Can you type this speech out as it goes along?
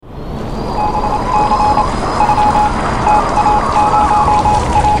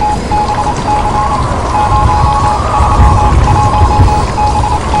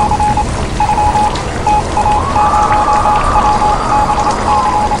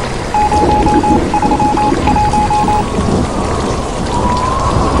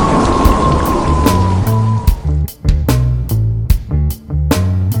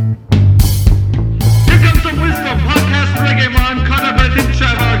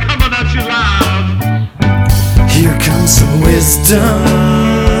wisdom,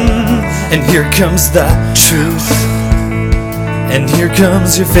 and here comes the truth, and here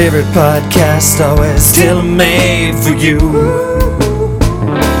comes your favorite podcast, always tailor-made for you.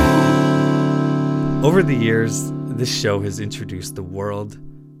 Over the years, this show has introduced the world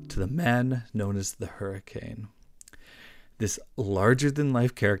to the man known as the Hurricane. This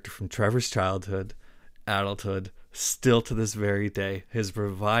larger-than-life character from Trevor's childhood, adulthood, still to this very day, has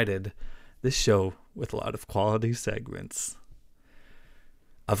provided this show with a lot of quality segments.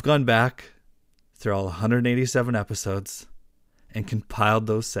 I've gone back through all 187 episodes and compiled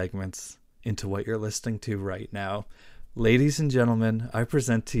those segments into what you're listening to right now. Ladies and gentlemen, I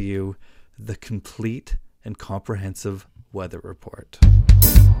present to you the complete and comprehensive weather report.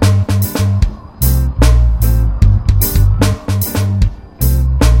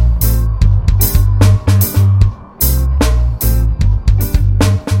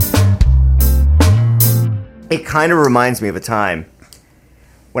 It kind of reminds me of a time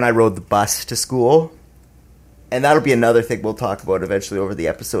when I rode the bus to school. And that'll be another thing we'll talk about eventually over the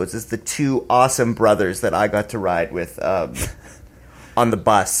episodes, is the two awesome brothers that I got to ride with on the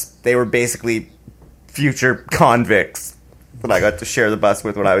bus. They were basically future convicts that I got to share the bus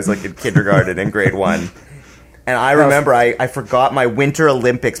with when I was like in kindergarten in grade 1. And I remember I forgot my Winter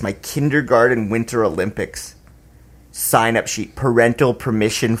Olympics, my kindergarten Winter Olympics sign-up sheet, parental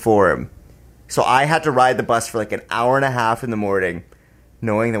permission form. So I had to ride the bus for like an hour and a half in the morning,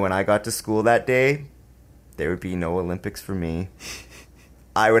 knowing that when I got to school that day, there would be no Olympics for me.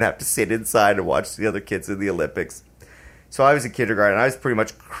 I would have to sit inside and watch the other kids in the Olympics. So I was in kindergarten. I was pretty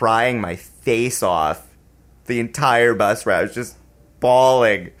much crying my face off the entire bus ride. I was just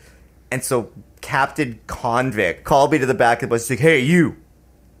bawling. And so Captain Convict called me to the back of the bus. He's like, "Hey, you,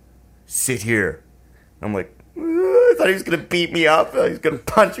 sit here." I'm like, I thought he was going to beat me up. He was going to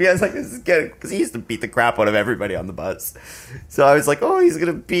punch me. I was like, this is good. Because he used to beat the crap out of everybody on the bus. So I was like, oh, he's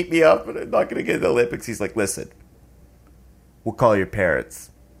going to beat me up and I'm not going to get in the Olympics. He's like, listen, we'll call your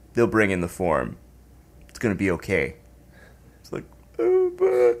parents. They'll bring in the form. It's going to be okay. It's like, oh,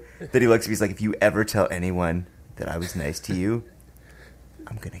 but. Then he looks at me. He's like, if you ever tell anyone that I was nice to you,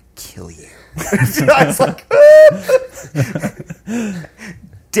 I'm going to kill you. So I was like,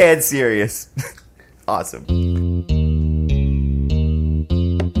 dead serious. Awesome.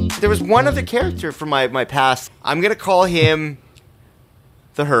 There was one other character from my past. I'm going to call him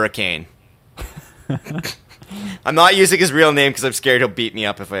the Hurricane. I'm not using his real name because I'm scared he'll beat me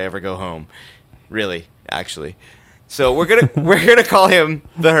up if I ever go home. Really, actually. So we're gonna call him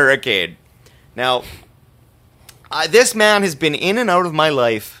the Hurricane. Now, this man has been in and out of my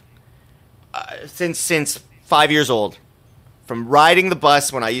life since 5 years old. From riding the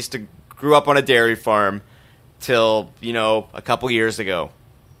bus when I grew up on a dairy farm till, a couple years ago.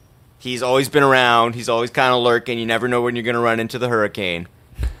 He's always been around. He's always kind of lurking. You never know when you're going to run into the Hurricane.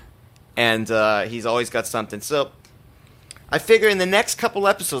 And he's always got something. So I figure in the next couple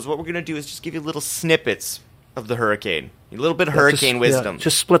episodes, what we're going to do is just give you little snippets of the Hurricane. A little bit of Hurricane wisdom.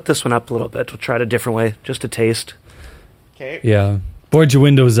 Just split this one up a little bit. We'll try it a different way, just a taste. Okay. Yeah. Board your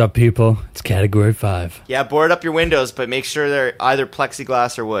windows up, people. It's Category 5. Yeah, board up your windows, but make sure they're either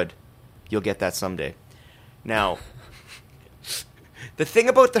plexiglass or wood. You'll get that someday. Now, the thing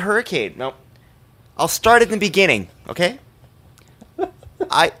about the Hurricane, I'll start at the beginning, okay?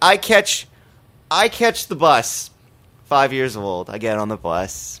 I catch the bus, 5 years old. I get on the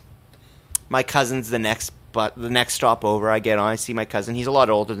bus. My cousin's the next stop over. I get on. I see my cousin. He's a lot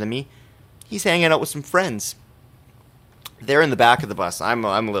older than me. He's hanging out with some friends. They're in the back of the bus. I'm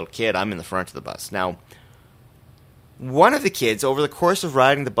a little kid. I'm in the front of the bus. Now, one of the kids, over the course of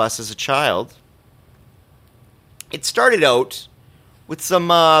riding the bus as a child, it started out with some,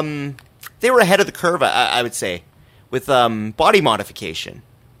 they were ahead of the curve, I would say, with body modification.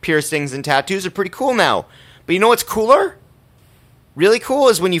 Piercings and tattoos are pretty cool now. But you know what's cooler? Really cool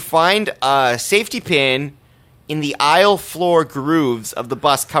is when you find a safety pin in the aisle floor grooves of the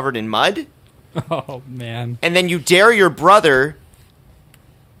bus covered in mud. Oh, man. And then you dare your brother,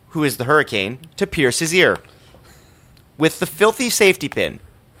 who is the Hurricane, to pierce his ear with the filthy safety pin.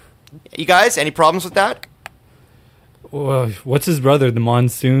 You guys, any problems with that? Well, what's his brother? The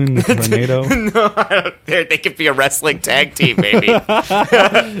Monsoon? The Tornado? No, I don't. They could be a wrestling tag team, maybe.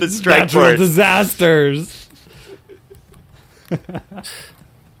 The Strike Natural Force. disasters.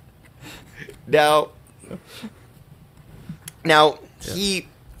 Now, he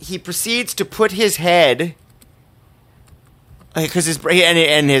proceeds to put his head, because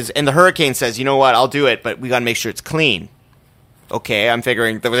the Hurricane says, "You know what? I'll do it, but we got to make sure it's clean." Okay, I'm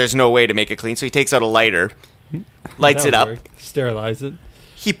figuring there's no way to make it clean, so he takes out a lighter, lights it up, sterilize it.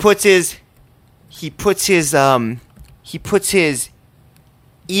 He puts his he puts his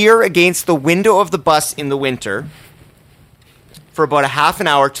ear against the window of the bus in the winter for about a half an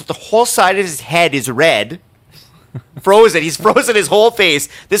hour till the whole side of his head is red. Frozen. He's frozen his whole face.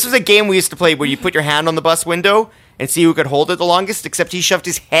 This was a game we used to play where you put your hand on the bus window and see who could hold it the longest, except he shoved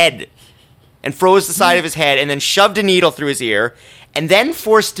his head and froze the side of his head and then shoved a needle through his ear and then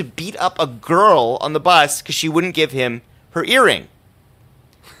forced to beat up a girl on the bus because she wouldn't give him her earring.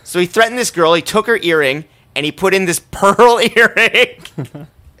 So he threatened this girl, he took her earring, and he put in this pearl earring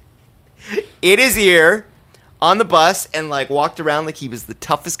in his ear on the bus and like walked around like he was the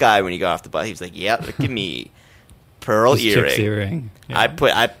toughest guy when he got off the bus. He was like, yeah, look at me. Pearl This earring. chick's earring. Yeah.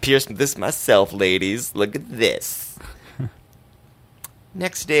 I pierced this myself, ladies. Look at this.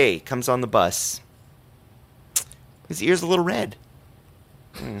 Next day, comes on the bus. His ear's a little red.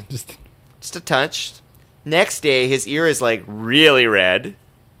 Just Just a touch. Next day, his ear is like really red.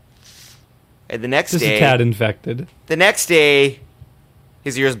 And the next a day, tad infected. the next day,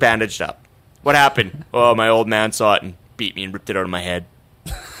 his ear's bandaged up. What happened? Oh, my old man saw it and beat me and ripped it out of my head.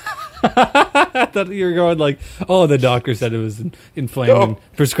 I thought you were going like, oh, the doctor said it was inflamed No. and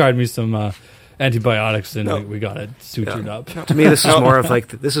prescribed me some antibiotics, and we got it sutured up. To me, this is more of like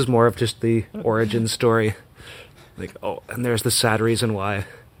this is more of just the origin story. Like, oh, and there's the sad reason why.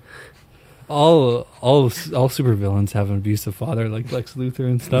 All supervillains have an abusive father, like Lex Luthor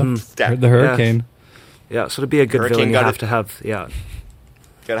and stuff. Mhm. The Hurricane. Yeah, so to be a good Hurricane villain, you got have it. to have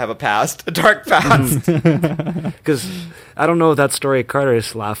Gotta have a past, a dark past. Because I don't know, that story Carter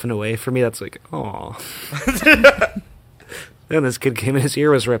is laughing away. For me, that's like, oh. Then this kid came and his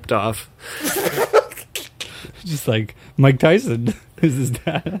ear was ripped off. Just like Mike Tyson is his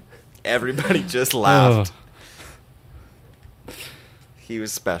dad. Everybody just Oh. laughed. He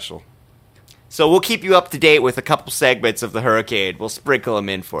was special. So we'll keep you up to date with a couple segments of the Hurricane. We'll sprinkle them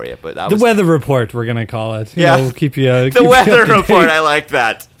in for you. But that The was weather report, we're gonna call it. You Yeah. know, we'll keep you. the weather report. I like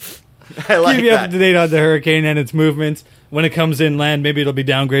that. I like Keep you up that. to date on the hurricane and its movements. When it comes inland, maybe it'll be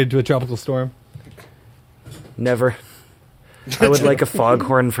downgraded to a tropical storm. Never. I would like a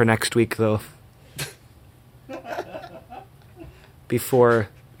foghorn for next week, though. Before,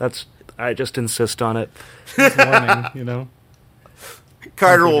 I just insist on it. This morning, you know.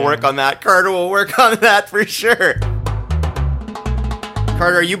 Carter will work on that. Carter will work on that for sure.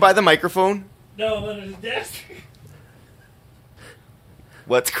 Carter, are you by the microphone? No, I'm under the desk.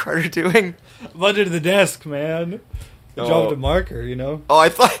 What's Carter doing? I'm under the desk, man. I Oh. dropped a marker, you know. Oh, I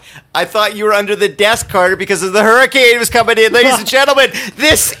thought you were under the desk, Carter, because of the hurricane was coming in. Ladies and gentlemen,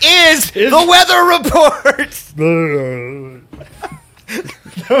 this is the weather report.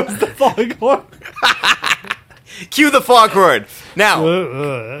 That was the foghorn. Cue the foghorn. Now,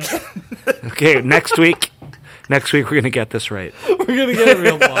 Okay, next week we're going to get this right. We're gonna get a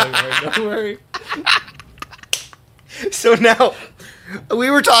real foghorn. Don't worry. so now, we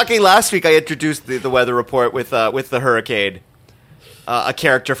were talking last week. I introduced the weather report with the hurricane, a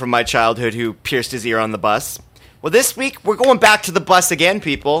character from my childhood who pierced his ear on the bus. Well, this week we're going back to the bus again,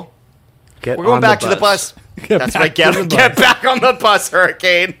 people. Get We're going on back to the bus. That's right. Get back on the bus,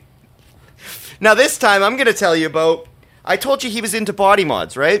 Hurricane. Now this time I'm going to tell you about. I told you he was into body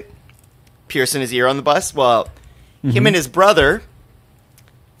mods, right? Piercing his ear on the bus. Well, him and his brother,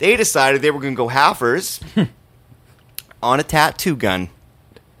 they decided they were going to go halfers on a tattoo gun.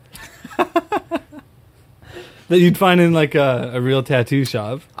 That you'd find in like a real tattoo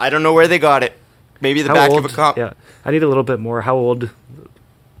shop. I don't know where they got it. Maybe the How back old? of a comp. Yeah, I need a little bit more. How old?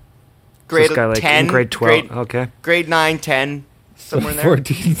 Grade this guy like 10, in grade 12. grade, Okay. grade 9, 10, So somewhere in there.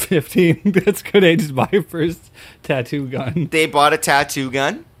 14, 15. That's good age to buy your first tattoo gun. They bought a tattoo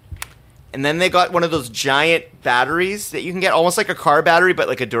gun, and then they got one of those giant batteries that you can get, almost like a car battery, but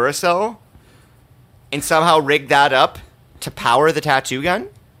like a Duracell, and somehow rigged that up to power the tattoo gun.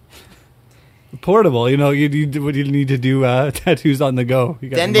 Portable, you know, you need to do tattoos on the go. You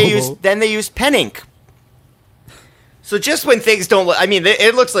got Then mobile. they use pen ink. So just when things don't look, I mean,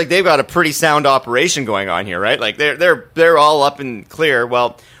 it looks like they've got a pretty sound operation going on here, right? Like they're all up and clear.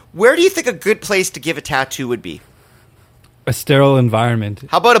 Well, where do you think a good place to give a tattoo would be? a sterile environment.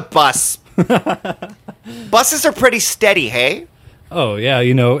 How about a bus? Buses are pretty steady, hey? Oh yeah,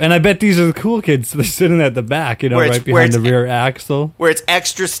 you know, and I bet these are the cool kids. They're sitting at the back, you know, Where it's- right where behind the it's- rear axle. Where it's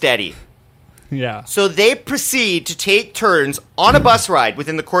extra steady. Yeah. So they proceed to take turns on a bus ride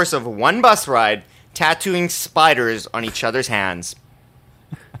within the course of one bus ride, tattooing spiders on each other's hands.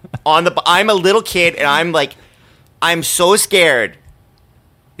 I'm a little kid, and I'm so scared.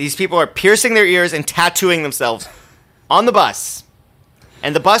 These people are piercing their ears and tattooing themselves on the bus.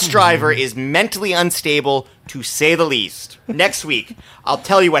 And the bus driver is mentally unstable, to say the least. Next week, I'll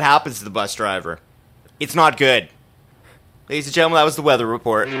tell you what happens to the bus driver. It's not good. Ladies and gentlemen, that was the weather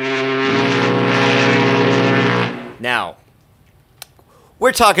report. Now,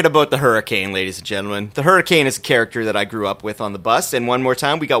 we're talking about the Hurricane, ladies and gentlemen. The Hurricane is a character that I grew up with on the bus. And one more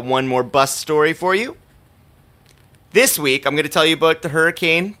time, we got one more bus story for you. This week, I'm going to tell you about the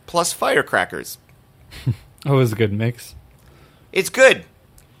Hurricane plus firecrackers. Oh, it was a good mix. It's good.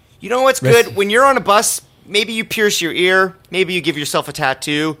 You know what's good? When you're on a bus, maybe you pierce your ear. Maybe you give yourself a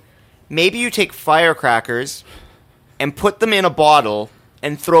tattoo. Maybe you take firecrackers and put them in a bottle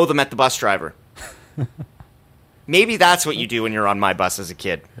and throw them at the bus driver. Maybe that's what you do when you're on my bus as a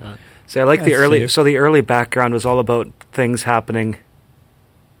kid. See, I like the That's early. safe. So the early background was all about things happening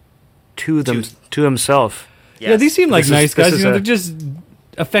to himself. Yeah, these seem like This is- nice this guys. is You know, a- they're just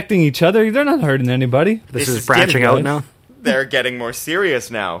affecting each other. They're not hurting anybody. This This is is branching getting out nice. now. They're getting more serious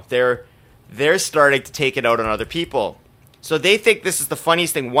now. They're starting to take it out on other people. So they think this is the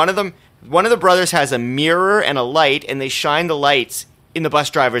funniest thing. One of the brothers has a mirror and a light, and they shine the lights in the bus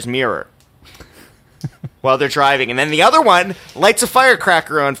driver's mirror while they're driving. And then the other one lights a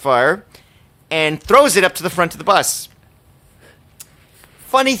firecracker on fire and throws it up to the front of the bus.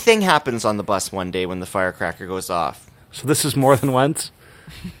 Funny thing happens on the bus one day when the firecracker goes off. So this is more than once.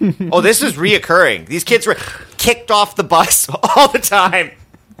 Oh, this is reoccurring. These kids were kicked off the bus all the time.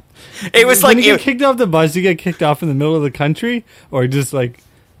 It was When like you get kicked off the bus, you get kicked off in the middle of the country, or just like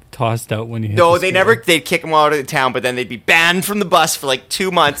tossed out when you hit no, the they school? never. They'd kick them out of the town, but then they'd be banned from the bus for like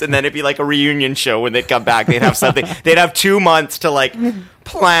 2 months, and then it'd be like a reunion show when they'd come back. They'd have something. They'd have 2 months to like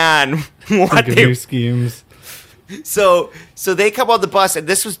plan what Think of they. new schemes. So they come on the bus, and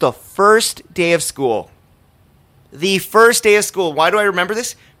this was the first day of school. The first day of school. Why do I remember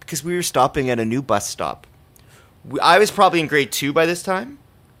this? Because we were stopping at a new bus stop. I was probably in grade 2 by this time.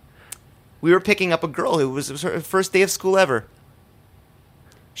 We were picking up a girl who was her first day of school ever.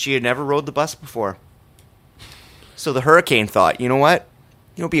 She had never rode the bus before. So the Hurricane thought, you know what?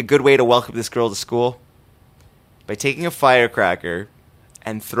 You know, it'd be a good way to welcome this girl to school? By taking a firecracker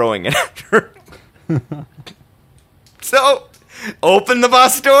and throwing it at her. So, open the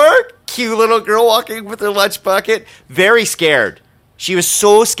bus door. Cute little girl walking with her lunch bucket. Very scared. She was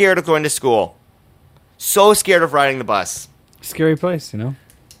so scared of going to school. So scared of riding the bus. Scary place, you know.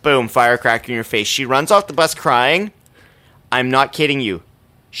 Boom, firecracker in your face. She runs off the bus crying. I'm not kidding you.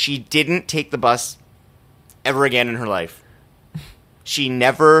 She didn't take the bus ever again in her life. She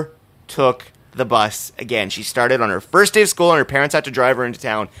never took the bus again. She started on her first day of school, and her parents had to drive her into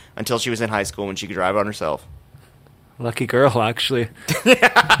town until she was in high school when she could drive on herself. Lucky girl, actually.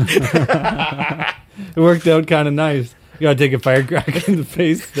 It worked out kind of nice. You gotta take a firecracker in the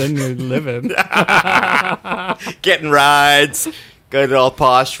face, then you're living. Getting rides. Got it all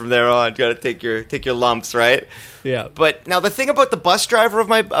posh from there on. Got to take your lumps, right? Yeah. But now the thing about the bus driver of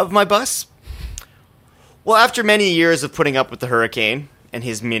my bus, well, after many years of putting up with the Hurricane and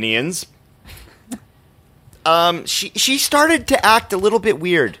his minions, she started to act a little bit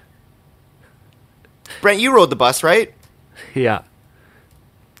weird. Brent, you rode the bus, right? Yeah.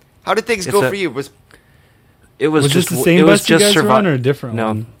 How did things It's go a- for you? It was Was this just the same it was bus you just guys were on, or a different No.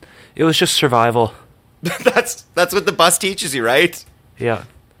 one? It was just survival. That's what the bus teaches you, right? Yeah.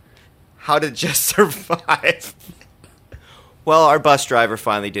 How to just survive. Well, our bus driver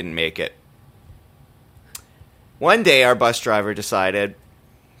finally didn't make it. One day, our bus driver decided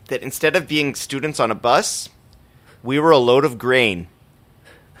that instead of being students on a bus, we were a load of grain.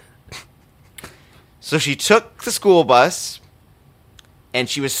 So she took the school bus, and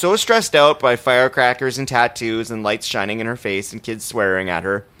she was so stressed out by firecrackers and tattoos and lights shining in her face and kids swearing at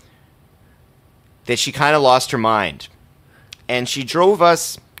her that she kind of lost her mind. And she drove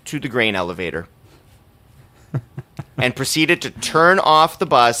us to the grain elevator and proceeded to turn off the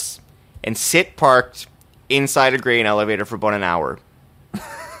bus and sit parked inside a grain elevator for about an hour.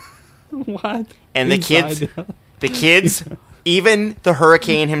 What? And the kids, even the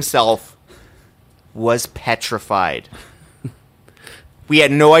Hurricane himself, was petrified. We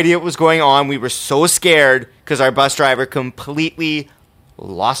had no idea what was going on. We were so scared because our bus driver completely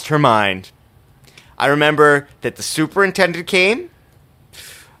lost her mind. I remember that the superintendent came.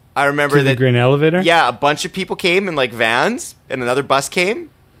 I remember To the that grain elevator? yeah, a bunch of people came in like vans, and another bus came,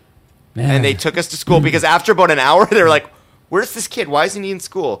 Man. and they took us to school because after about an hour, they were like, "Where's this kid? Why isn't he in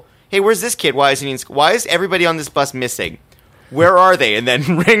school? Hey, where's this kid? Why isn't he in school? Why is everybody on this bus missing? Where are they?" And then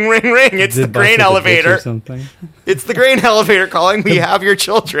ring, ring, ring. It's Did the bus grain take a picture or elevator. something? It's the grain elevator calling. We have your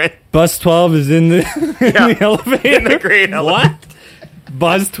children. Bus 12 is in the, in Yeah, the elevator. in the grain elevator. What?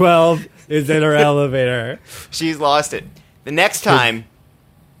 Bus 12 is in our elevator. She's lost it. The next time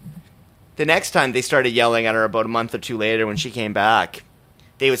they started yelling at her about a month or two later when she came back.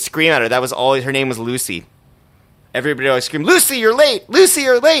 They would scream at her. That was always her name was Lucy. everybody always scream, "Lucy, you're late! Lucy,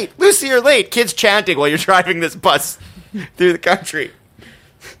 you're late! Lucy, you're late!" Kids chanting while you're driving this bus through the country.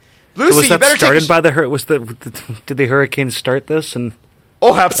 Lucy, Was you that better started take a by did the hurricane start this and Oh,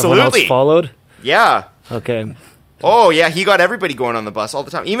 everyone else absolutely. followed? Yeah. Okay. Oh, yeah, he got everybody going on the bus all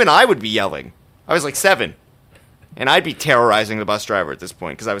the time. Even I would be yelling. I was like 7. And I'd be terrorizing the bus driver at this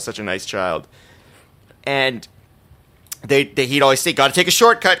point because I was such a nice child. And he'd always say, "Gotta take a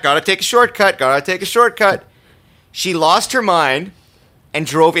shortcut, gotta take a shortcut, gotta take a shortcut." She lost her mind and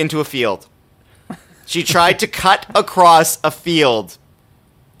drove into a field. She tried to cut across a field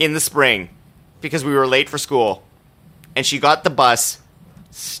in the spring because we were late for school. And she got the bus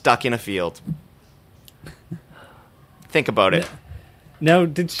stuck in a field. Think about it. Now,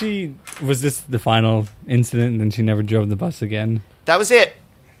 was this the final incident and then she never drove the bus again? That was it.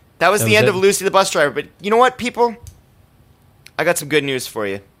 That was the end it? of Lucy the bus driver. But you know what, people? I got some good news for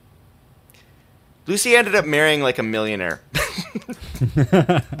you. Lucy ended up marrying like a millionaire.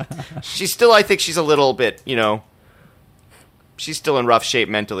 I think she's a little bit, she's still in rough shape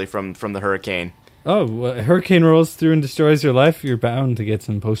mentally from the hurricane. Oh, well, a hurricane rolls through and destroys your life, you're bound to get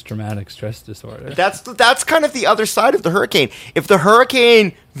some post-traumatic stress disorder. That's kind of the other side of the hurricane. If the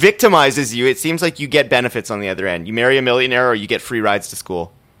hurricane victimizes you, it seems like you get benefits on the other end. You marry a millionaire or you get free rides to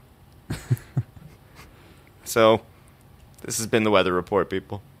school. So, this has been the weather report,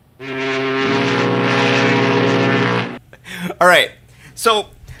 people. All right. So,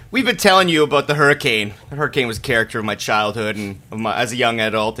 we've been telling you about the hurricane. The hurricane was a character of my childhood and as a young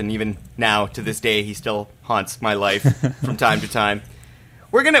adult, and even now to this day, he still haunts my life from time to time.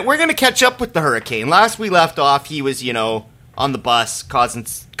 We're gonna catch up with the hurricane. Last we left off, he was on the bus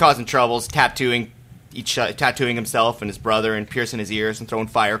causing troubles, tattooing himself and his brother, and piercing his ears and throwing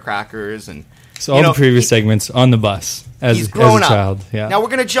firecrackers and. So all the previous segments on the bus He's as grown a up. child. Yeah. Now we're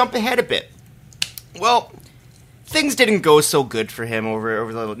gonna jump ahead a bit. Well, things didn't go so good for him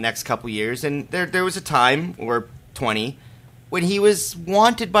over the next couple years, and there was a time, or 20, when he was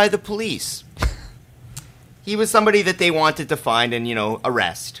wanted by the police. He was somebody that they wanted to find and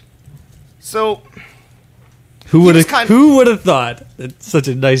arrest. So Who would was kind of- have thought that such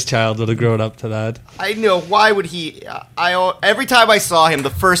a nice child would have grown up to that? I know, why would he? Every time I saw him, the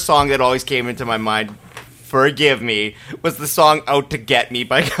first song that always came into my mind, forgive me, was the song "Out to Get Me"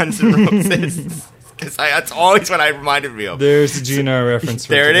 by Guns N' Roses. Because that's always what I reminded me of. There's the GNR reference.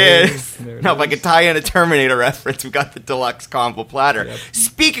 For There it today. is. There it Now, if I is. could tie in a Terminator reference, we got the deluxe combo platter. Yep.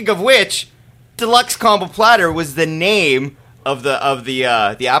 Speaking of which, deluxe combo platter was the name of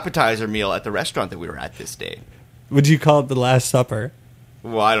the appetizer meal at the restaurant that we were at this day. Would you call it the Last Supper?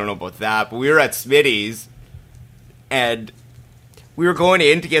 Well, I don't know about that, but we were at Smitty's, and we were going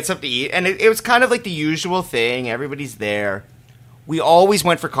in to get something to eat, and it was kind of like the usual thing. Everybody's there. We always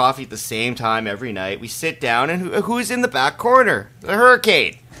went for coffee at the same time every night. We sit down, and who's in the back corner? The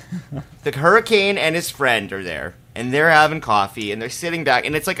Hurricane. The Hurricane and his friend are there, and they're having coffee, and they're sitting back,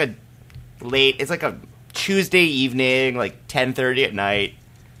 and it's like a Tuesday evening, like 10:30 at night.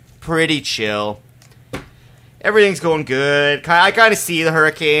 Pretty chill. Everything's going good. I kind of see the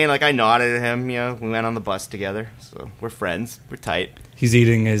Hurricane. Like, I nodded at him. We went on the bus together, so we're friends. We're tight. He's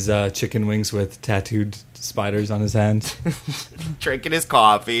eating his chicken wings with tattooed spiders on his hands. Drinking his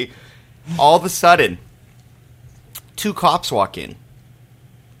coffee. All of a sudden, 2 cops walk in.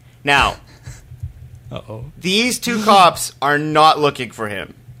 Now, Uh-oh. these 2 cops are not looking for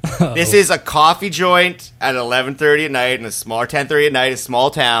him. This is a coffee joint at 11:30 at night in a small 10:30 at night, a small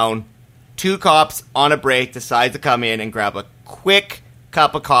town. 2 cops on a break decide to come in and grab a quick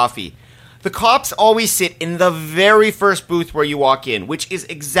cup of coffee. The cops always sit in the very first booth where you walk in, which is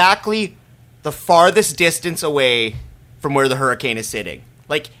exactly the farthest distance away from where the Hurricane is sitting.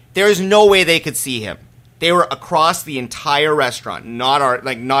 Like, there's no way they could see him. They were across the entire restaurant,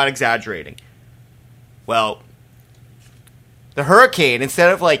 not exaggerating. Well, the Hurricane,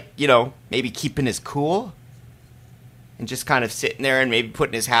 instead of maybe keeping his cool and just kind of sitting there and maybe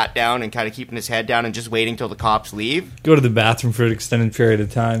putting his hat down and kind of keeping his head down and just waiting till the cops leave, Go to the bathroom for an extended period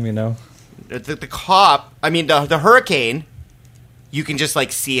of time, the Hurricane, you can just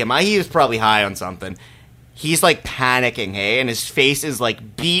see him. He was probably high on something. He's panicking, hey, and his face is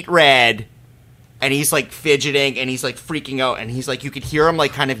beet red, and he's fidgeting and he's freaking out, and he's you could hear him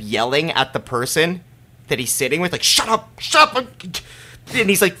kind of yelling at the person that he's sitting with, shut up, and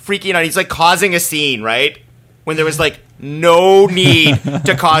he's freaking out. He's causing a scene, right? When there was no need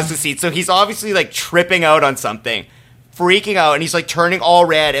to cause the scene. So he's obviously tripping out on something, freaking out, and he's turning all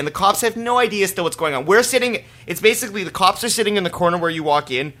red, and the cops have no idea still what's going on. It's basically the cops are sitting in the corner where you walk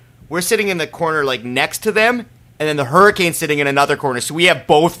in. We're sitting in the corner next to them, and then the Hurricane's sitting in another corner. So we have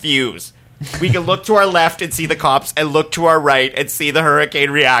both views We can look to our left and see the cops, and look to our right and see the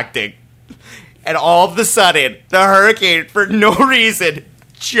hurricane reacting. And all of a sudden, the hurricane, for no reason,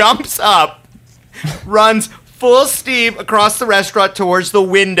 jumps up, runs full steam across the restaurant towards the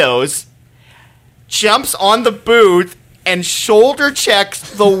windows, jumps on the booth, and shoulder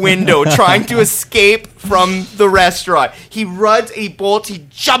checks the window, trying to escape from the restaurant. He runs, he bolts, he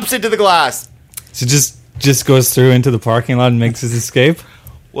jumps into the glass. So just goes through into the parking lot and makes his escape?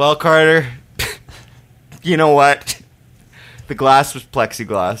 Well, you know what? The glass was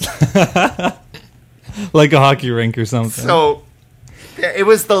plexiglass. Like a hockey rink or something. So it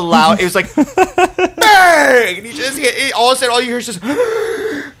was the loud. It was like bang! And all of a sudden, all you hear is just.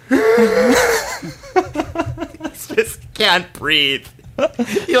 He just can't breathe.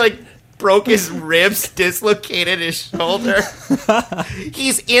 He like broke his ribs, dislocated his shoulder.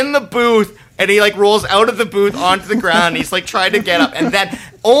 He's in the booth. And he like rolls out of the booth onto the ground. He's like trying to get up, and then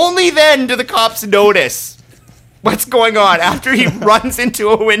only then do the cops notice what's going on after he runs into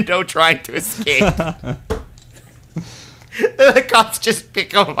a window trying to escape. The cops just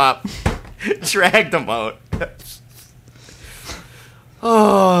pick him up, drag him out.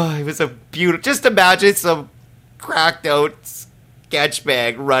 Oh, it was a beautiful. Just imagine some cracked out sketch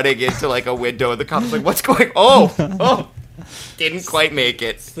bag running into like a window, and the cops like, "What's going? Oh." Didn't quite make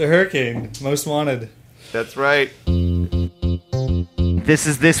it. The hurricane, most wanted. That's right. This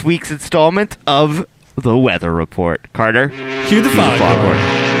is this week's installment of the Weather Report. Carter, Cue the foghorn.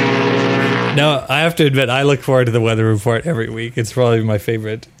 No, I have to admit, I look forward to the Weather Report every week. It's probably my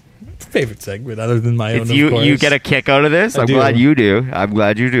favorite segment, other than my own, of course. You get a kick out of this? I'm glad you do.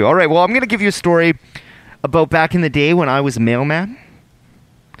 All right, well, I'm going to give you a story about back in the day when I was a mailman.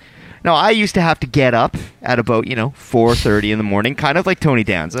 Now, I used to have to get up at about, 4:30 in the morning, kind of like Tony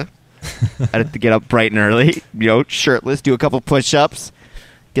Danza. I had to get up bright and early, shirtless, do a couple push-ups,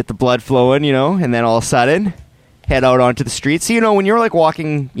 get the blood flowing, and then all of a sudden, head out onto the street. So, when you're, like,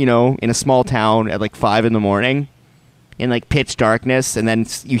 walking, in a small town at, like, 5 in the morning, in, like, pitch darkness, and then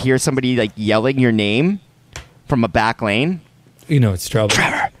you hear somebody, like, yelling your name from a back lane. It's trouble.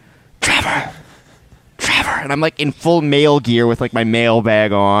 Trevor! And I'm like in full mail gear with like my mail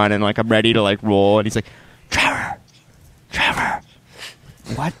bag on, and like I'm ready to like roll, and he's like, Trevor,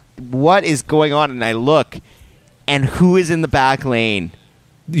 what is going on? And I look, and who is in the back lane?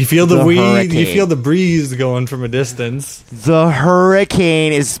 You feel the wind, hurricane. you feel the breeze going from a distance. The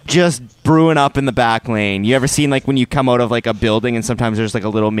hurricane is just brewing up in the back lane. You ever seen like when you come out of like a building and sometimes there's like a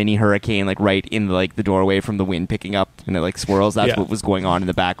little mini hurricane like right in like the doorway from the wind picking up and it like swirls? That's what was going on in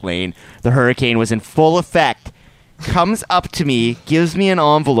the back lane. The hurricane was in full effect. Comes up to me, gives me an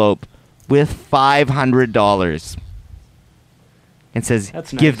envelope with $500 and says,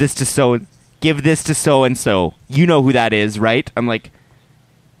 That's nice. give this to so and so. You know who that is, right? I'm like,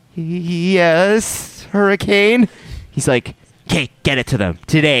 yes, hurricane. He's like, okay, get it to them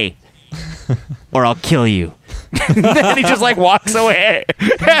today or I'll kill you. Then he just like walks away.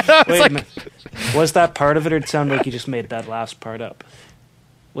 Wait a minute. Was that part of it, or did it sound like you just made that last part up?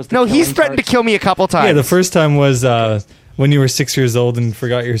 No, he's threatened to kill me a couple times. Yeah, the first time was when you were 6 years old and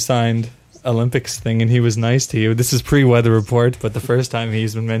forgot your signed Olympics thing, and he was nice to you. This is pre-Weather Report, but the first time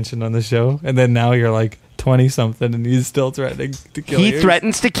he's been mentioned on the show, and then now you're like 20-something, and he's still threatening to kill you. He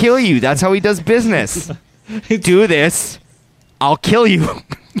threatens to kill you. That's how he does business. Do this, I'll kill you.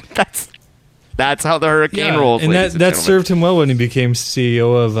 That's how the hurricane rolls. And that served him well when he became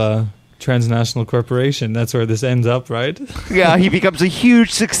CEO of a transnational corporation. That's where this ends up, right? Yeah, he becomes a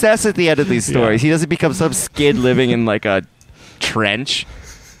huge success at the end of these stories. He doesn't become some skid living in like a trench.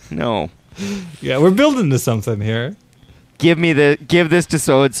 No. Yeah, we're building to something here. Give this to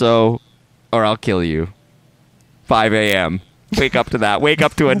so and so, or I'll kill you. 5 a.m. Wake up to that. Wake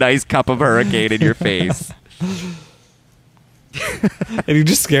up to a nice cup of hurricane in your face. And you're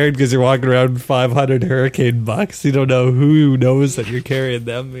just scared because you're walking around with 500 hurricane bucks. You don't know who knows that you're carrying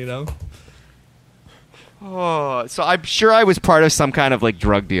them, Oh, so I'm sure I was part of some kind of like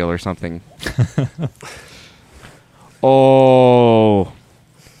drug deal or something. Oh,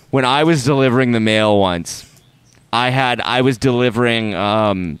 when I was delivering the mail once, I was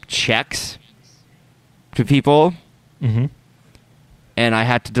delivering checks to people. Mm-hmm. And I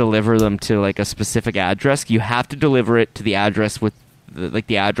had to deliver them to like a specific address. You have to deliver it to the address with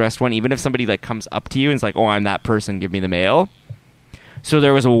the address one, even if somebody like comes up to you and is like, "Oh, I'm that person. Give me the mail." So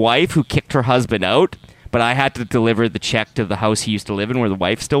there was a wife who kicked her husband out, but I had to deliver the check to the house he used to live in, where the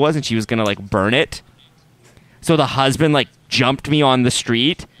wife still was, and she was gonna like burn it. So the husband like jumped me on the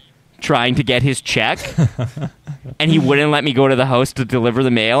street, trying to get his check. And he wouldn't let me go to the house to deliver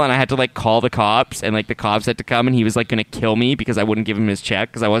the mail, and I had to like call the cops, and like the cops had to come, and he was like going to kill me because I wouldn't give him his check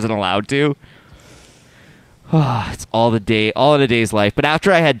because I wasn't allowed to. It's all in a day's life. But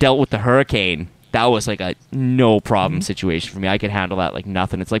after I had dealt with the hurricane, that was like a no problem situation for me. I could handle that like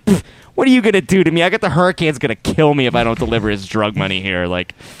nothing. It's like, what are you gonna do to me? I got the hurricane's gonna kill me if I don't deliver his drug money here.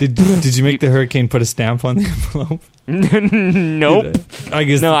 Like, Did you make the hurricane put a stamp on the envelope? nope. I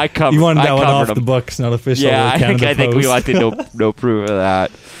guess No, I covered. You wanted that one off him. the books, not official. Yeah, I Canada think we Post. wanted no proof of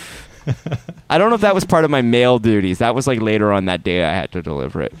that. I don't know if that was part of my mail duties. That was like later on that day I had to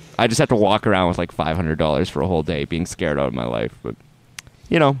deliver it. I just had to walk around with like $500 for a whole day, being scared out of my life. But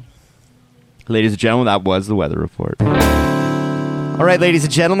you know, ladies and gentlemen, that was the weather report. All right, ladies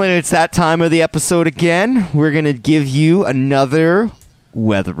and gentlemen, it's that time of the episode again. We're gonna give you another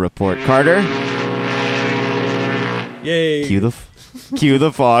weather report. Carter, Yay! cue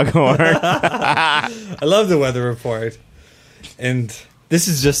the foghorn. I love the weather report, and this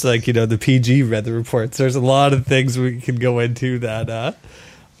is just like the PG weather reports. There's a lot of things we can go into that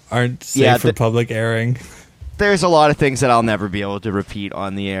aren't safe for public airing. There's a lot of things that I'll never be able to repeat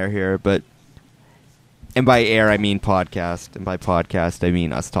on the air here, and by air I mean podcast, and by podcast I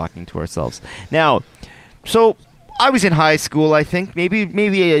mean us talking to ourselves. Now, so I was in high school, I think, maybe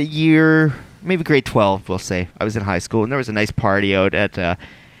a year, maybe grade 12, we'll say. I was in high school, and there was a nice party out at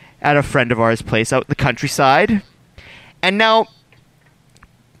a friend of ours' place out in the countryside. And now,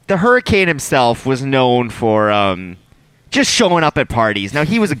 the hurricane himself was known for just showing up at parties. Now,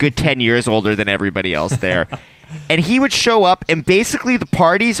 he was a good 10 years older than everybody else there. And he would show up, and basically the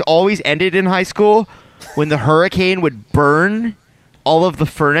parties always ended in high school when the hurricane would burn all of the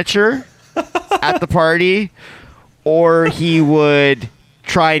furniture at the party, or he would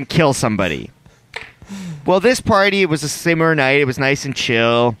try and kill somebody. Well, this party, it was a summer night. It was nice and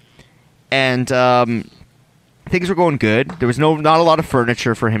chill. And things were going good. There was not a lot of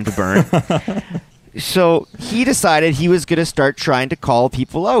furniture for him to burn. So he decided he was going to start trying to call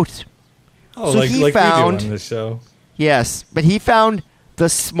people out. Oh, so like he we found, do on this show. Yes, but he found the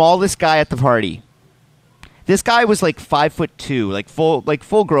smallest guy at the party. This guy was like 5'2", like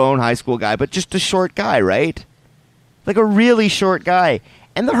full grown high school guy, but just a short guy, right? Like a really short guy.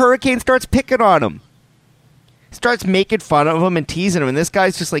 And the hurricane starts picking on him. Starts making fun of him and teasing him, and this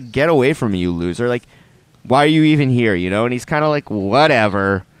guy's just like, "Get away from me, you loser. Like, why are you even here?" And he's kind of like,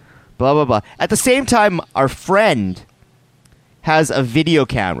 "Whatever." Blah, blah, blah. At the same time, our friend has a video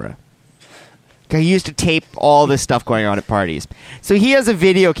camera. He used to tape all this stuff going on at parties. So he has a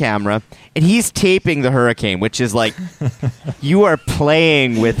video camera, and he's taping the hurricane, which is like, you are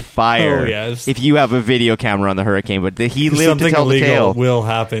playing with fire if you have a video camera on the hurricane. But he lived to tell the tale. Something illegal will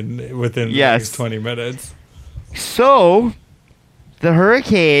happen within the next 20 minutes. So the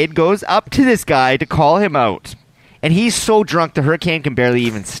hurricane goes up to this guy to call him out. And he's so drunk, the hurricane can barely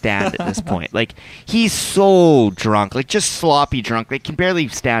even stand at this point. Like, he's so drunk, like just sloppy drunk. They can barely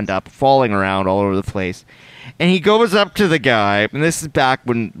stand up, falling around all over the place. And he goes up to the guy, and this is back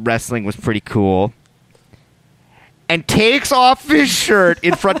when wrestling was pretty cool, and takes off his shirt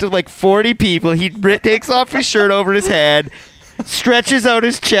in front of like 40 people. He takes off his shirt over his head, stretches out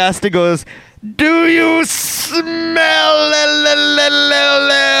his chest, and goes, "Do you smell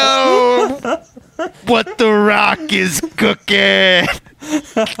what the Rock is cooking?"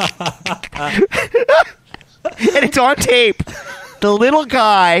 And it's on tape. The little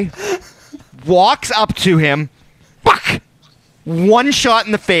guy walks up to him. Fuck! One shot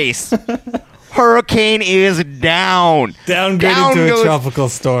in the face. Hurricane is down. Downgraded to a tropical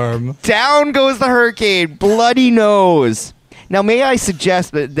storm. Down goes the hurricane. Bloody nose. Now, may I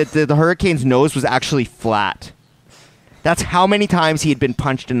suggest that the hurricane's nose was actually flat? That's how many times he had been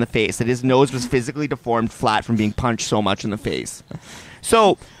punched in the face, that his nose was physically deformed flat from being punched so much in the face.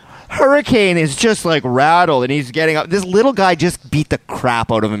 So, Hurricane is just like rattled, and he's getting up. This little guy just beat the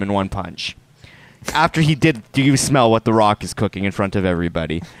crap out of him in one punch. After he did, "Do you smell what the Rock is cooking?" in front of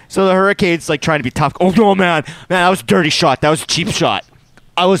everybody. So the Hurricane's like trying to be tough. "Oh no, man, that was a dirty shot. That was a cheap shot.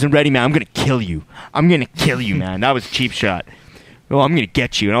 I wasn't ready, man. I'm gonna kill you. Man. That was a cheap shot. Oh, I'm gonna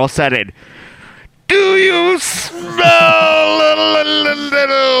get you." And all of a sudden, "Do you smell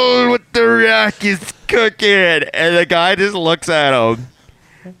what the Rock is cooking?" And the guy just looks at him.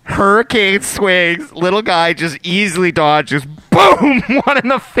 Hurricane swings. Little guy just easily dodges. Boom! One in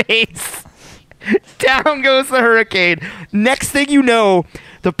the face. Down goes the hurricane. Next thing you know,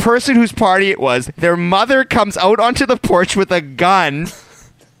 the person whose party it was, their mother comes out onto the porch with a gun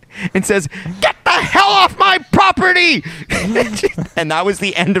and says, "Get the hell off my property!" And that was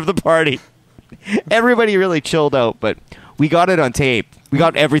the end of the party. Everybody really chilled out, but we got it on tape. We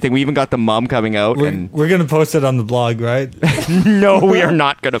got everything. We even got the mom coming out. We're gonna post it on the blog, right? No, we are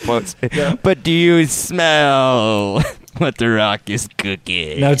not going to post it. But do you smell what The Rock is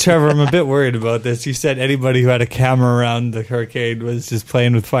cooking? Now, Trevor, I'm a bit worried about this. You said anybody who had a camera around the hurricane was just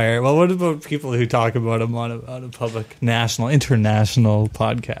playing with fire. Well, what about people who talk about him on a public, national, international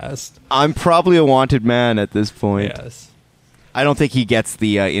podcast? I'm probably a wanted man at this point. Yes. I don't think he gets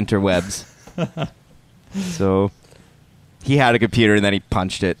the interwebs. So he had a computer and then he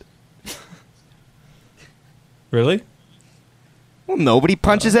punched it. Really? Well, nobody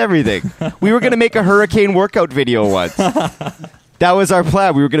punches everything. We were going to make a hurricane workout video once. That was our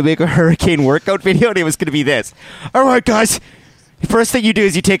plan. We were going to make a hurricane workout video, and it was going to be this. All right, guys. The first thing you do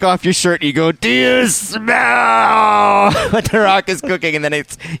is you take off your shirt and you go, do you smell what The Rock is cooking? And then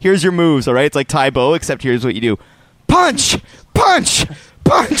here's your moves, all right? It's like Tai Bo, except here's what you do. Punch, punch,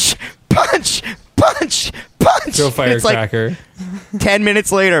 punch, punch, punch, punch. Throw firecracker. Like 10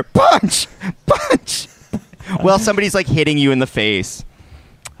 minutes later, punch, punch. Well, somebody's like hitting you in the face.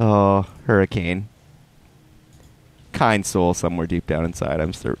 Oh, hurricane. Kind soul somewhere deep down inside,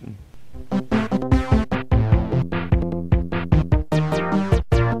 I'm certain.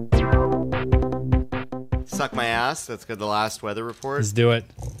 Suck my ass. That's good. The last weather report. Let's do it.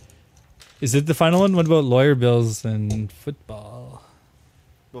 Is it the final one? What about lawyer bills and football?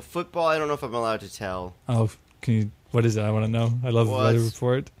 Well, football, I don't know if I'm allowed to tell. Oh, can you? What is it? I want to know. I love the weather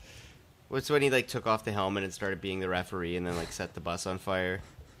report. What's when he like took off the helmet and started being the referee and then like set the bus on fire?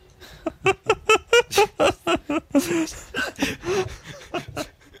 So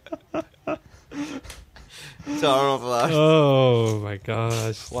I don't know if allowed. Oh my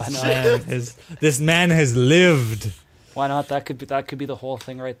gosh! Why not? This man has lived. Why not? That could be the whole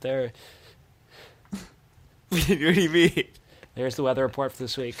thing right there. What do you mean? There's the weather report for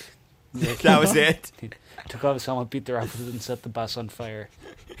this week. That was it? He took off his helmet, beat the referee, and set the bus on fire.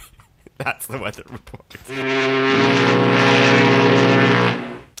 That's the weather report.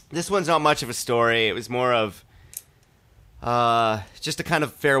 This one's not much of a story. It was more of just a kind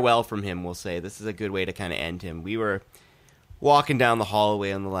of farewell from him, we'll say. This is a good way to kind of end him. We were walking down the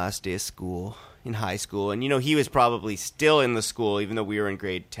hallway on the last day of school, in high school. And, you know, he was probably still in the school, even though we were in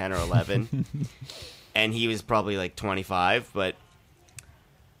grade 10 or 11. And he was probably like 25, but...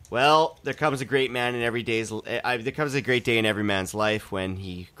 Well, there comes a great man in every day's. There comes a great day in every man's life when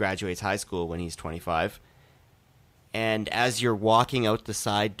he graduates high school when he's 25. And as you're walking out the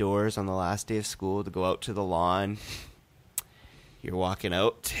side doors on the last day of school to go out to the lawn, you're walking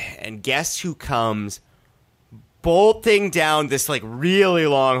out, and guess who comes bolting down this like really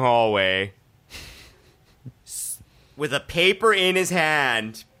long hallway with a paper in his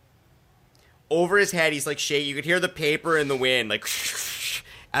hand over his head? He's like shaking. You could hear the paper in the wind, like.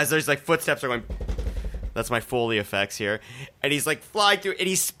 As there's like footsteps are going, that's my Foley effects here. And he's like flying through, and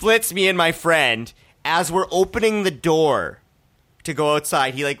he splits me and my friend as we're opening the door to go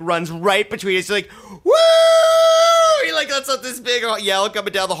outside. He like runs right between us. He's like, woo! He like lets out this big yell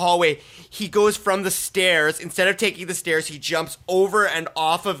coming down the hallway. He goes from the stairs. Instead of taking the stairs, he jumps over and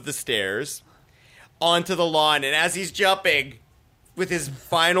off of the stairs onto the lawn. And as he's jumping, with his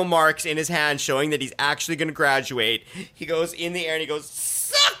final marks in his hand showing that he's actually going to graduate, he goes in the air and he goes,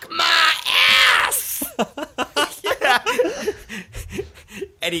 suck my ass! Yeah.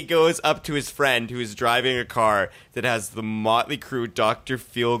 And he goes up to his friend who is driving a car that has the Motley Crue Dr.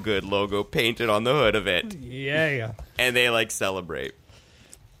 Feelgood logo painted on the hood of it. Yeah. And they like celebrate.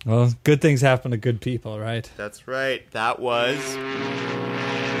 Well, good things happen to good people, right? That's right. That was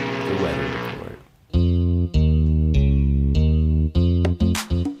the weather report.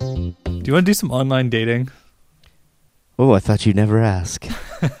 Do you want to do some online dating? Oh, I thought you'd never ask.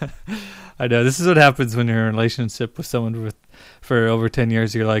 I know. This is what happens when you're in a relationship with someone for over 10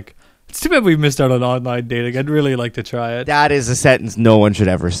 years. You're like, it's too bad we missed out on online dating. I'd really like to try it. That is a sentence no one should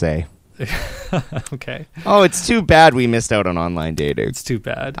ever say. Okay. Oh, it's too bad we missed out on online dating. It's too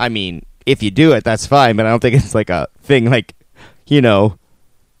bad. I mean, if you do it, that's fine, but I don't think it's like a thing like, you know,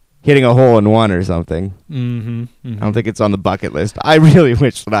 hitting a hole in one or something. I don't think it's on the bucket list. I really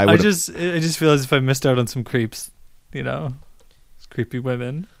wish that I would. I just feel as if I missed out on some creeps, you know, creepy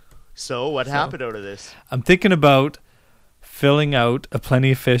women. So what happened out of this? I'm thinking about filling out a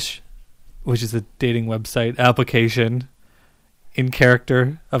Plenty of Fish, which is a dating website, application in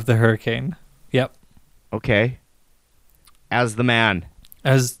character of the hurricane. Yep. Okay. As the man.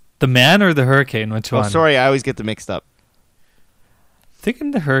 As the man or the hurricane? Which one? Oh, sorry, I always get them mixed up.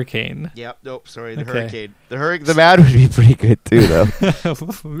 Thinking the hurricane. Yep. Nope. Sorry, the Okay. hurricane. The man would be pretty good too, though.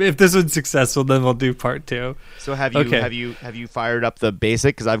 If this one's successful, then we'll do part 2. So have you fired up the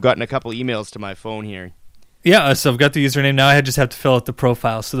basic? Because I've gotten a couple emails to my phone here. Yeah, so I've got the username now. I just have to fill out the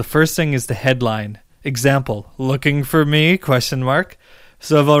profile. So the first thing is the headline. Example, looking for me, question mark.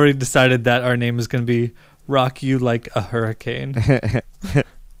 So I've already decided that our name is going to be Rock You Like a Hurricane. I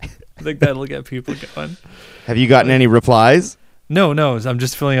think that'll get people going. Have you gotten any replies? No, I'm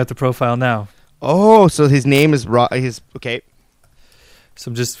just filling out the profile now. Oh, so his name is okay. So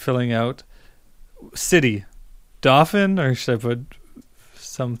I'm just filling out city. Dauphin, or should I put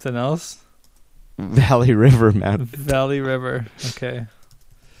something else? Valley River, man. Valley River. Okay.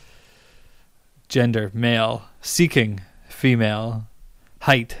 Gender, male. Seeking, female.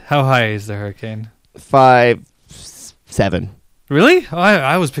 Height, how high is the hurricane? 5'7". Really? Oh,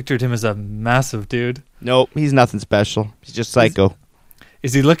 I always pictured him as a massive dude. Nope, he's nothing special. He's just psycho.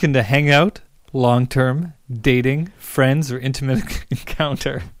 Is he looking to hang out, long-term, dating, friends, or intimate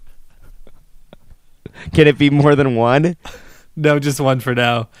encounter? Can it be more than one? No, just one for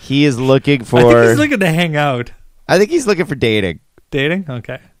now. He is looking for... I think he's looking to hang out. I think he's looking for dating. Dating?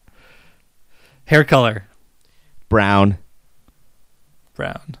 Okay. Hair color? Brown.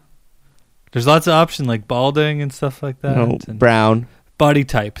 Brown. There's lots of options like balding and stuff like that. No, And brown. body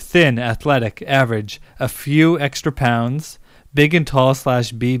type, thin, athletic, average, a few extra pounds, big and tall /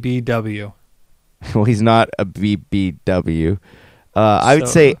 BBW. Well, he's not a BBW. I would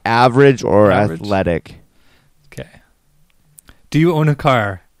So, say average or average? athletic. Okay. Do you own a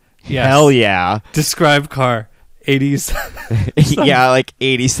car? Yes. Hell yeah. Describe car. 80s Yeah, like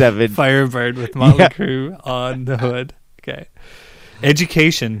 87. Firebird with Motley Yeah. Crue on the hood. Okay.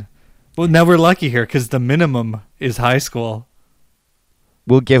 Education. Well, now we're lucky here because the minimum is high school.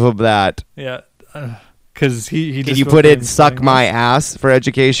 We'll give him that. Yeah. Because he Can just you wrote put down in suck something. my ass for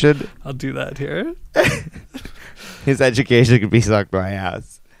education? I'll do that here. His education could be suck my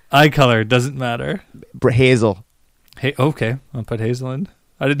ass. Eye color doesn't matter. Hazel. Hey, okay. I'll put Hazel in.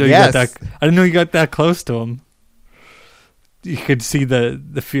 I didn't know Yes. you got that. I didn't know you got that close to him. You could see the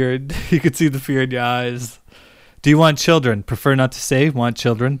fear. You could see the fear in your eyes. Do you want children? Prefer not to say. Want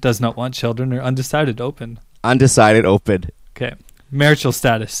children? Does not want children? Or undecided? Open. Undecided open. Okay. Marital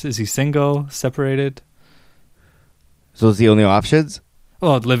status. Is he single? Separated? So is the only options?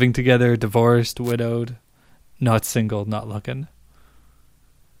 Well, living together, divorced, widowed, not single, not looking.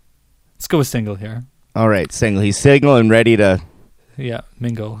 Let's go with single here. All right, single. He's single and ready to... Yeah,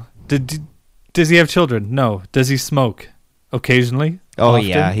 mingle. Does he have children? No. Does he smoke? Occasionally? Oh, Often?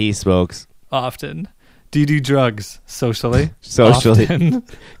 yeah, he smokes. Often. Do you do drugs? Socially? Socially. Often.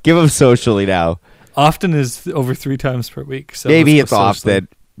 Give him socially now. Often is over 3 times per week. So Maybe let's it's go socially. often.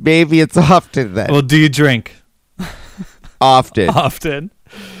 Maybe it's often then. Well, do you drink? Often. Often.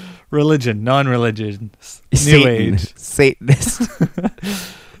 Religion, non-religion, New Satan. Age. Satanist.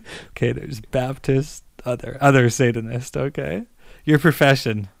 Okay, there's Baptist, other Satanist. Okay, your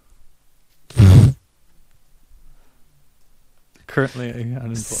profession. Currently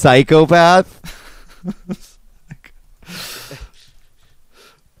unemployed. Psychopath.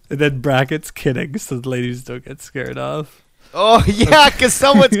 And then brackets, kidding, so the ladies don't get scared off. Oh, yeah, because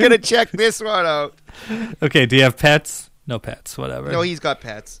someone's going to check this one out. Okay, do you have pets? No pets, whatever. No, he's got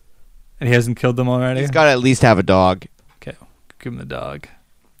pets. And he hasn't killed them already? He's got to at least have a dog. Okay, give him the dog.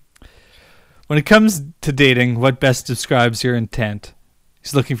 When it comes to dating, what best describes your intent?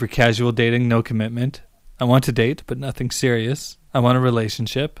 He's looking for casual dating, no commitment. I want to date, but nothing serious. I want a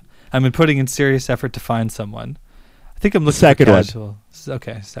relationship. I'm putting in serious effort to find someone. I think I'm looking Second for one. casual.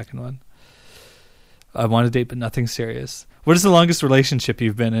 Okay, second one. I want to date, but nothing serious. What is the longest relationship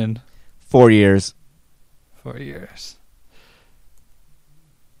you've been in? 4 years. 4 years.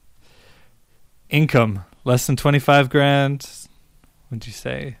 Income, less than 25 grand. What'd you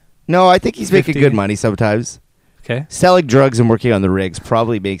say? No, I think he's making 50. good money sometimes. Okay, Selling drugs and working on the rigs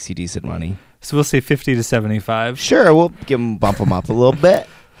probably makes you decent money. so we'll say 50 to 75. Sure, we'll bump him up a little bit.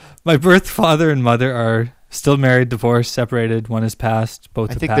 My birth father and mother are still married, divorced, separated. One has passed. Both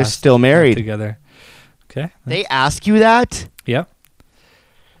I have think they're passed, still not married. together. Okay. They ask you that? Yep.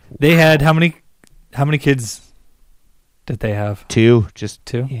 They had how many kids did they have? 2, just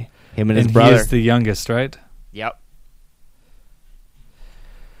 2. him and And his he brother. is the youngest, right? Yep.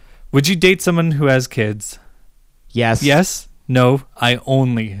 Would you date someone who has kids? Yes. Yes. No. I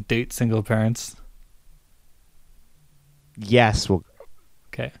only date single parents. Yes. Well,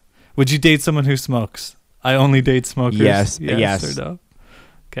 Okay. Would you date someone who smokes? I only date smokers. Yes, yes. or no?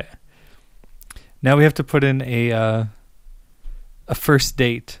 Okay. Now we have to put in a first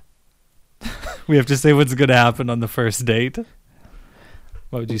date. We have to say what's going to happen on the first date.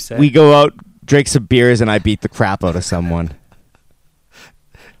 What would you say? we go out, drink some beers, and I beat the crap out of someone.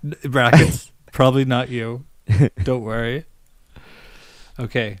 Brackets. Probably not you. Don't worry.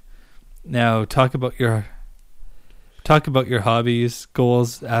 Okay. Now talk about your Talk about your hobbies,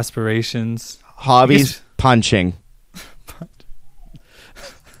 goals, aspirations. Hobbies, Yes. punching.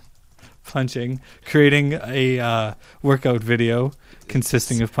 Punching. Creating a workout video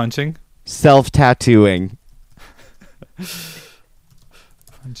consisting of punching. Self-tattooing.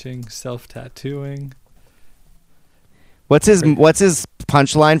 Punching, self-tattooing. What's his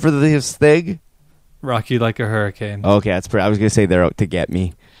punchline for this thing? Rock you like a hurricane. Okay, that's pretty. I was gonna say they're out to get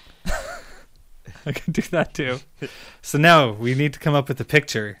me. I can do that too. So now we need to come up with a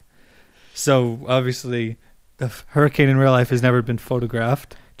picture. So obviously, the hurricane in real life has never been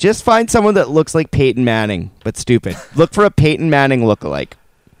photographed. Just find someone that looks like Peyton Manning, but stupid. Look for a Peyton Manning lookalike.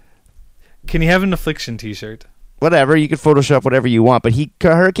 Can you have an Affliction t-shirt? Whatever, you could Photoshop whatever you want, but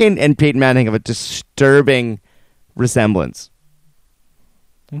Hurricane and Peyton Manning have a disturbing resemblance.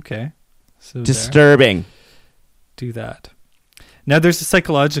 Okay. So there. Disturbing. Do that. Now there's a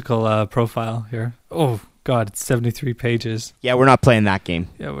psychological profile here. Oh, God, it's 73 pages. Yeah, we're not playing that game.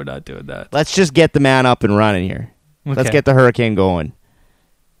 Yeah, we're not doing that. Let's just get the man up and running here. Okay. Let's get the Hurricane going.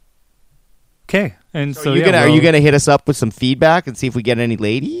 Okay. And so, are you gonna hit us up with some feedback and see if we get any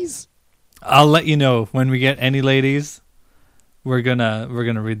ladies? I'll let you know when we get any ladies. We're gonna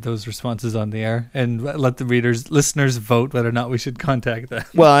read those responses on the air and let the listeners vote whether or not we should contact them.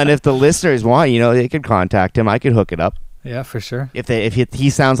 Well, and if the listeners want, they could contact him. I could hook it up. Yeah, for sure. If he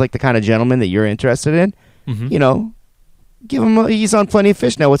sounds like the kind of gentleman that you're interested in, Mhm. Give him. He's on Plenty of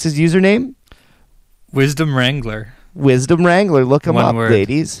Fish now. What's his username? Wisdom Wrangler. Wisdom Wrangler. Look him One up, word.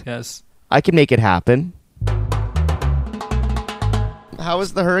 ladies. Yes. I can make it happen. How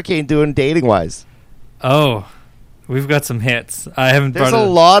is the Hurricane doing dating wise? Oh, we've got some hits. I haven't There's brought a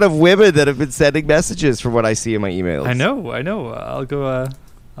lot of women that have been sending messages from what I see in my emails. I know. I'll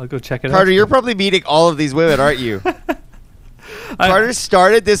go check it out. Carter, you're probably meeting all of these women, aren't you? Carter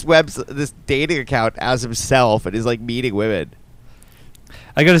started this dating account as himself and is like meeting women.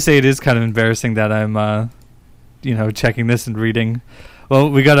 I got to say, it is kind of embarrassing that I'm, checking this and reading. Well,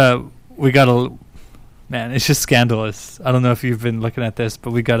 we got a, man, it's just scandalous. I don't know if you've been looking at this,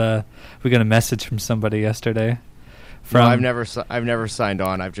 but we got a message from somebody yesterday. No, I've never signed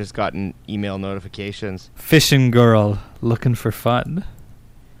on. I've just gotten email notifications. Fishing girl looking for fun.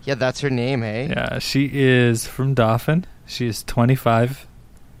 Yeah, that's her name, hey? Yeah, she is from Dauphin. She is 25.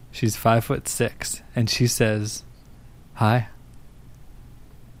 She's 5'6", and she says, "Hi."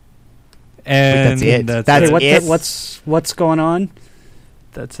 And that's it. That's That's it. it. What's going on?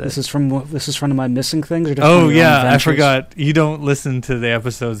 That's it. This is from my missing things. Or just Oh from your own yeah, I adventures? forgot. You don't listen to the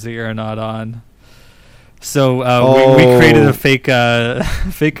episodes that you're not on. So we created a fake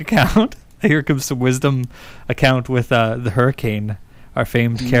account. Here comes the Wisdom account with the Hurricane, our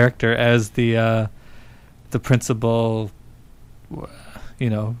famed character, as the principal.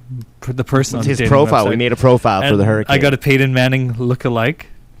 The person. It's on his the dating profile. website. We made a profile for And the Hurricane. I got a Peyton Manning look-alike,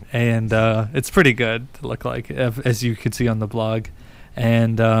 and it's pretty good to look like, as you could see on the blog.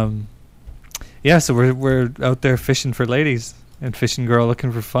 And so we're out there fishing for ladies and fishing girl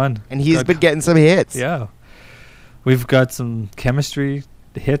looking for fun. And he's been getting some hits. Yeah, we've got some chemistry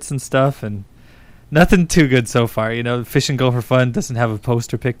hits and stuff, and nothing too good so far. Fishing girl for fun doesn't have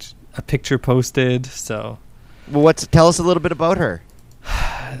a picture posted, so. Well, tell us a little bit about her.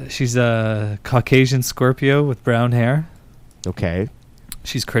 She's a Caucasian Scorpio with brown hair. Okay.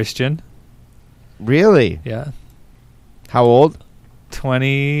 She's Christian. Really? Yeah. How old?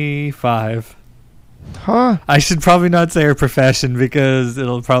 25. Huh. I should probably not say her profession because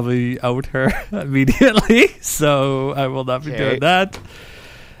it'll probably out her immediately. So I will not be Okay. doing that.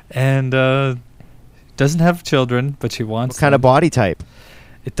 And doesn't have children, but she wants What kind of them. body type?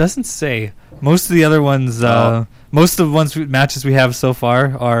 It doesn't say. Most of the other ones, most of the matches we have so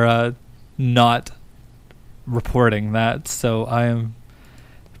far are not reporting that. So I am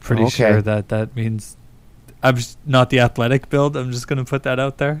pretty Okay. sure that means I'm just not the athletic build. I'm just going to put that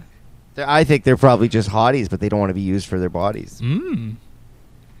out there. I think they're probably just hotties, but they don't want to be used for their bodies. Mm.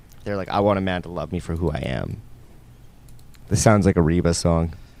 They're like, I want a man to love me for who I am. This sounds like a Reba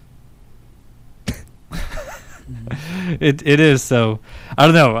song. It is. So I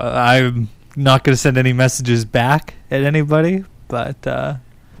don't know. I'm not going to send any messages back at anybody, but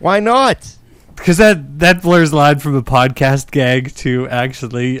Why not? because that blurs the line from a podcast gag to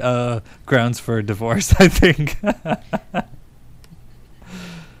actually grounds for divorce, I think.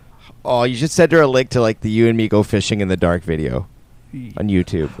 Oh, you should send her a link to like the You and Me Go Fishing in the Dark video on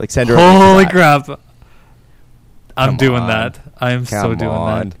YouTube. Like send her. Holy a link to that. crap! I'm Come doing on. that. I am so Come doing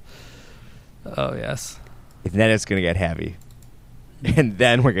on. that. Oh yes. And then it's gonna get heavy, and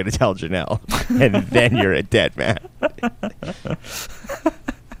then we're gonna tell Janelle, and then you're a dead man.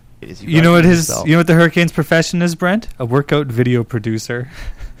 It is Hurricanes. You know what his? you know what the Hurricanes' profession is, Brent? A workout video producer.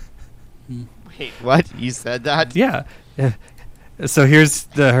 Wait, what? You said that? Yeah. So here's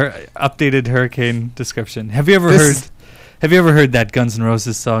the updated Hurricane description. Have you ever heard that Guns N'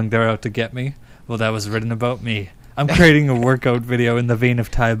 Roses song, "They're Out to Get Me"? Well, that was written about me. I'm creating a workout video in the vein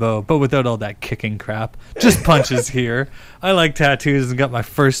of Tybo, but without all that kicking crap. Just punches here. I like tattoos and got my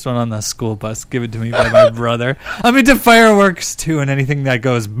first one on the school bus given to me by my brother. I'm into fireworks too, and anything that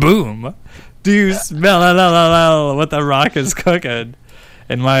goes boom. Do you smell what the Rock is cooking?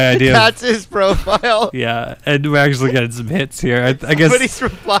 And my idea. That's his profile. Yeah, and we're actually getting some hits here. I guess Somebody's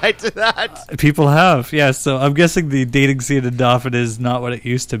replied to that. people have, yeah. So I'm guessing the dating scene in Dauphin is not what it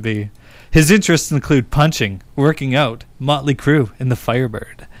used to be. His interests include punching, working out, Motley Crue, and the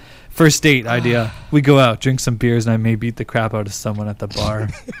Firebird. First date idea: we go out, drink some beers, and I may beat the crap out of someone at the bar.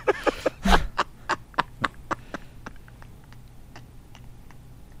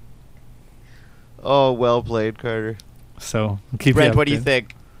 Oh, well played, Carter. So I'll keep Brent, you what do you updated.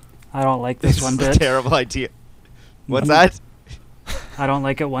 think? I don't like this one is a bit. terrible idea. What's Mhm. that? I don't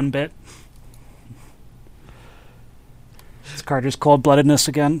like it one bit. It's Carter's cold-bloodedness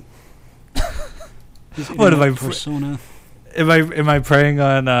again. What am I? Persona. Am I preying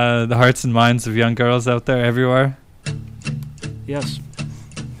on the hearts and minds of young girls out there everywhere? Yes.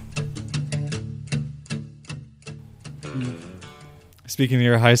 Speaking of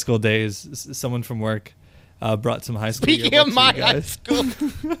your high school days, someone from work brought some high school. Speaking yearbooks of to my you high guys. school.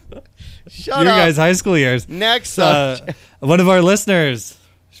 Shut Your up. guys' high school years. Next One of our listeners,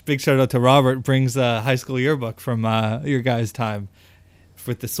 big shout out to Robert, brings a high school yearbook from your guys' time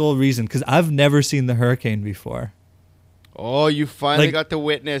with the sole reason, because I've never seen the Hurricane before. Oh, you finally Like- got to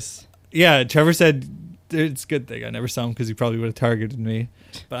witness. Yeah, Trevor said it's a good thing I never saw him because he probably would have targeted me.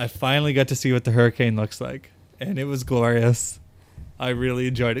 But I finally got to see what the Hurricane looks like, and it was glorious. I really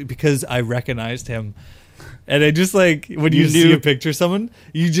enjoyed it because I recognized him. And I just like, when you see knew- a picture of someone,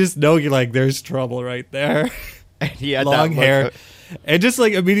 you just know you're like, there's trouble right there. And he had Long that look hair. of And just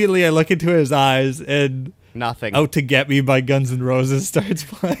like immediately I look into his eyes and Nothing. Out to Get Me by Guns N' Roses starts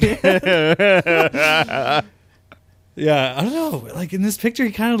playing. Yeah, I don't know. Like in this picture,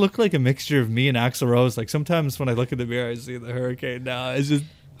 he kind of looked like a mixture of me and Axl Rose. Like sometimes when I look in the mirror, I see the Hurricane now. It's just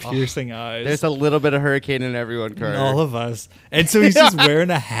piercing eyes. There's a little bit of Hurricane in everyone, Carter. All of us. And so he's just wearing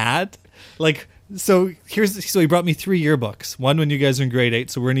a hat. Like, so he brought me 3 yearbooks. One when you guys are in grade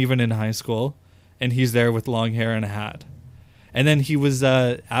 8, so we weren't even in high school. And he's there with long hair and a hat. And then he was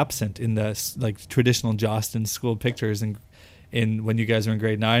absent in the like traditional Jostin school pictures in when you guys were in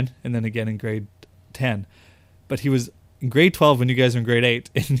grade 9, and then again in grade 10. But he was in grade 12 when you guys were in grade 8.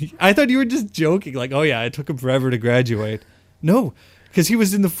 And I thought you were just joking. Like, oh yeah, it took him forever to graduate. No, because he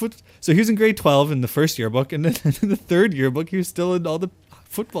was in so he was in grade 12 in the first yearbook, and then in the third yearbook he was still in all the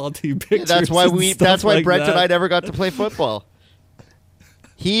football team pictures. That's why and stuff That's why like Brent that. and I never got to play football.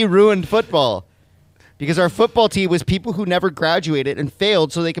 He ruined football because our football team was people who never graduated and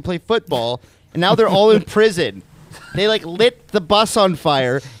failed, so they could play football, and now they're all in prison. They like lit the bus on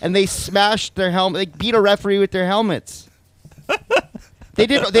fire and they smashed their helmet. They beat a referee with their helmets. They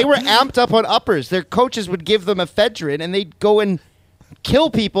were amped up on uppers. Their coaches would give them ephedrine and they'd go and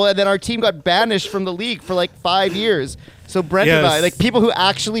kill people, and then our team got banished from the league for like 5 years. So Brent and I, Yes. like people who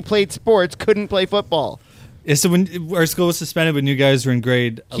actually played sports, couldn't play football. Yeah, so when our school was suspended when you guys were in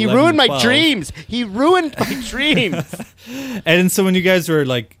grade 11 He ruined and my 12. dreams. He ruined my dreams. And so when you guys were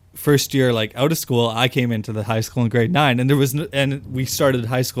like first year like out of school, I came into the high school in grade 9, and and we started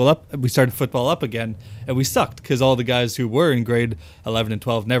high school up. We started football up again, and we sucked because all the guys who were in grade 11 and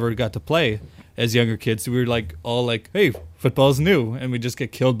 12 never got to play as younger kids. So we were like all like, hey, football's new, and we just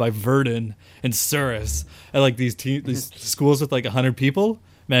get killed by Verdun and Surus, and like these schools with like 100 people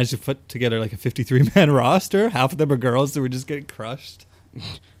managed to put together like a 53-man roster. Half of them are girls, so we're just getting crushed.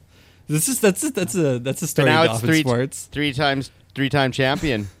 That's a story now of it's Dolphin sports. three-time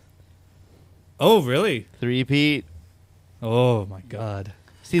champion. Oh, really? Three-peat. Oh my God.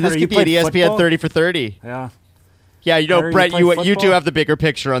 See, this Carter, could you be an played ESPN football? 30 for 30. Yeah. Yeah, you know, Carter, you Brent, play you do football? have the bigger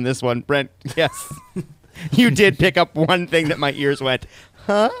picture on this one. Brent, yes. You did pick up one thing that my ears went,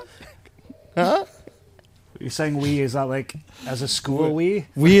 huh? Huh? You're saying we, is that like as a school we?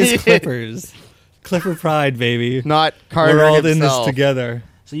 We as Clippers. Clipper pride, baby. Not Carter We're all himself. in this together.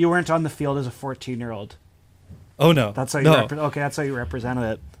 So you weren't on the field as a 14-year-old. Oh no. That's how you no. okay, that's how you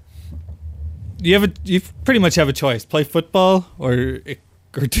represented it. You pretty much have a choice: play football or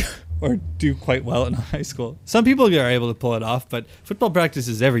do quite well in high school. Some people are able to pull it off, but football practice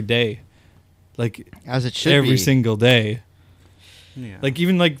is every day, like As it should every be. single day. Yeah. Like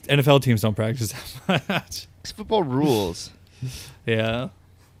even like NFL teams don't practice that much. Football rules. Yeah.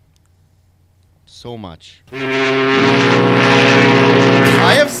 so much. I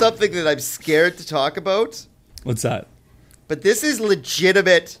have something that I'm scared to talk about, What's that? but this is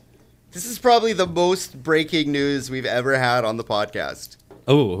legitimate. This is probably the most breaking news we've ever had on the podcast.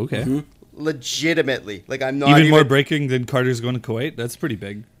 Oh, okay. Legitimately. Like, I'm not Even more breaking than Carter's going to Kuwait? That's pretty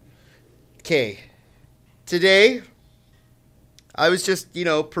big. Okay. Today, I was just,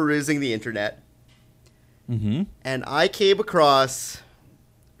 perusing the internet. Mm-hmm. And I came across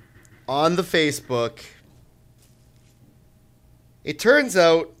on the Facebook. It turns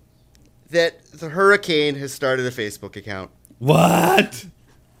out that the Hurricane has started a Facebook account. What?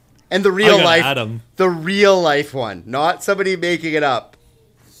 And the I real gotta life, add 'em. the real life one, not somebody making it up.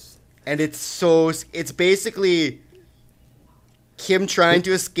 And it's basically Kim trying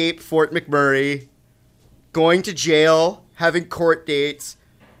to escape Fort McMurray, going to jail, having court dates,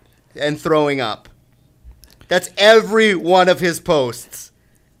 and throwing up. That's every one of his posts.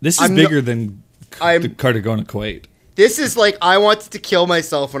 This is I'm bigger than I'm- the Carter going to Kuwait. This is like, I wanted to kill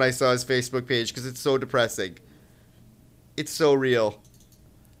myself when I saw his Facebook page because it's so depressing. It's so real.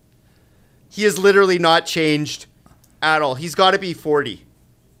 He has literally not changed at all. He's got to be 40.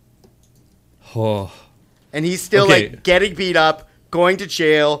 Oh. And he's still Okay. like getting beat up, going to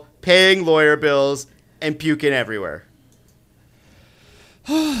jail, paying lawyer bills, and puking everywhere.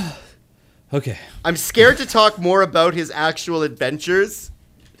 Okay. I'm scared to talk more about his actual adventures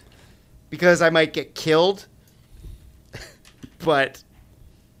because I might get killed. But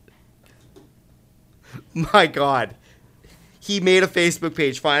my God, he made a Facebook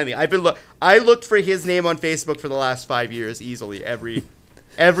page finally. I looked for his name on Facebook for the last 5 years easily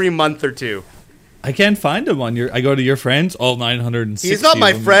every month or two. I can't find him on your. I go to your friends, all 960. He's not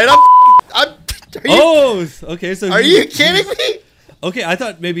my of them. friend. Are you, Oh, okay. So are you kidding me? Okay, I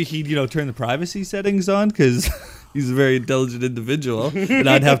thought maybe he'd turn the privacy settings on because he's a very intelligent individual, and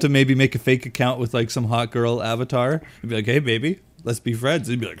I'd have to maybe make a fake account with like some hot girl avatar and be like, "Hey, baby, let's be friends."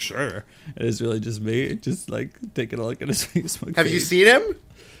 And he'd be like, "Sure." And it's really just me, just like taking a look at his Facebook. Have you page. seen him?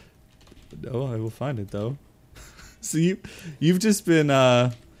 No, I will find it though. So you've just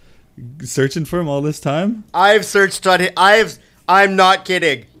been searching for him all this time? I've searched on it. I'm not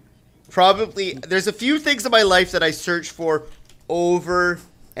kidding. Probably, there's a few things in my life that I search for over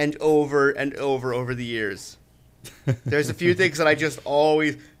and over and over the years. There's a few things that I just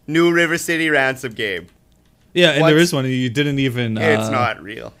always... New River City ransom game. Yeah, and What's- there is one you didn't even It's not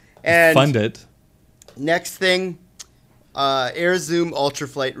real. And fund it. next thing, Air Zoom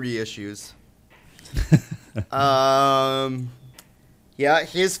Ultraflight reissues. Yeah,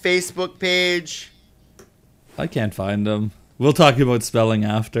 his Facebook page. I can't find him. We'll talk about spelling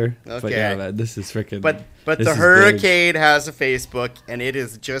after. But Okay. yeah, man, this is freaking. But this the is Hurricane has a Facebook, and it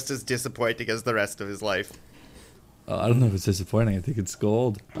is just as disappointing as the rest of his life. big. I don't know if it's disappointing. I think it's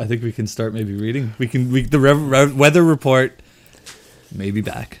gold. I think we can start maybe reading. The weather report may be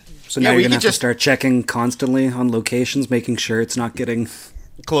back. So Yeah, now we you're could gonna have just- to start checking constantly on locations, making sure it's not getting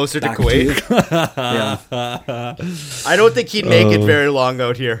Closer to back to Kuwait. you. Yeah. I don't think he'd make it Oh. very long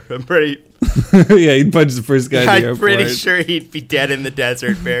out here. I'm pretty Yeah, he'd punch the first guy in the I'm airport. pretty sure he'd be dead in the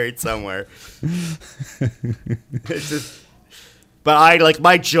desert, buried somewhere. It's just, but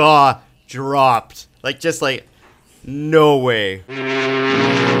my jaw dropped. No way.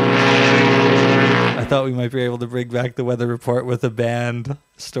 I thought we might be able to bring back the weather report with a band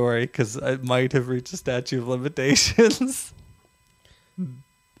story because it might have reached a statute of limitations.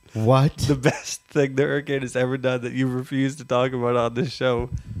 What? The best thing the Hurricane has ever done that you refuse to talk about on this show.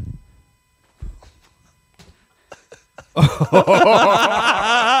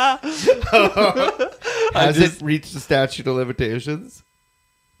 Has it reached the statute of limitations?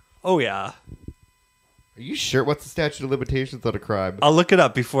 Oh yeah, Are you sure? What's the statute of limitations on a crime? I'll look it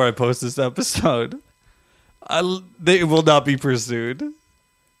up before I post this episode. They will not be pursued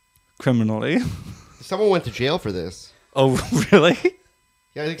criminally. Someone went to jail for this. Oh really?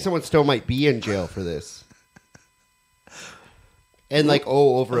 Yeah, I think someone still might be in jail for this. And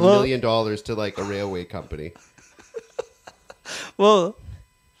over $1 million to a railway company. Well,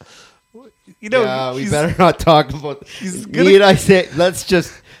 Yeah, we he's- better not talk about. he's Me gonna- and I say, let's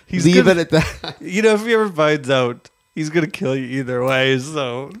just He's leave gonna- it at that. If he ever finds out, he's gonna kill you either way.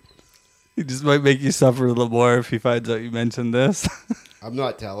 So he just might make you suffer a little more if he finds out you mentioned this. I'm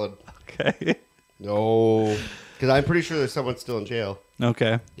not telling. Okay. No, because I'm pretty sure there's someone still in jail.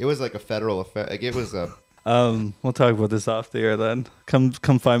 Okay. It was like a federal offense. It was a. We'll talk about this off the air then. Come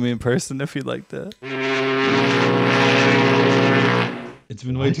find me in person if you'd like to. It's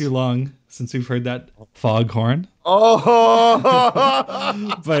been way too long since we've heard that foghorn. Oh,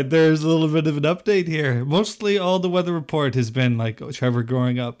 But there's a little bit of an update here. Mostly all the weather report has been Trevor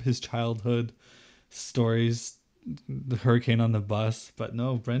growing up, his childhood, stories, the hurricane on the bus. But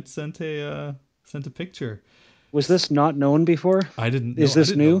no, Brent sent a picture. Was this not known before? I didn't know. Is this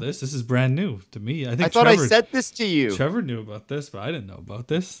I didn't know new? this. This is brand new to me. I think I thought I Trevor, sent this to you. Trevor knew about this, but I didn't know about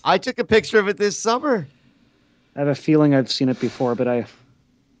this. I took a picture of it this summer. I have a feeling I've seen it before, but I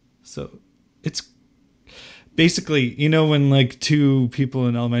So it's basically, you know, when like two people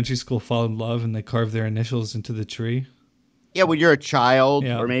in elementary school fall in love and they carve their initials into the tree. Yeah, when you're a child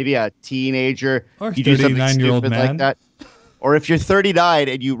Yeah. or maybe a teenager, Or you do something 39-year-old stupid man. like that. Or if you're 39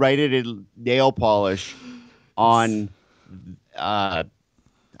 and you write it in nail polish on a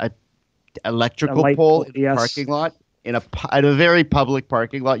electrical A light pole pole, in a yes. parking lot, in a very public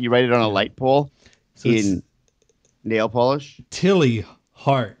parking lot, you write it on a light pole So it's in nail polish. Tilly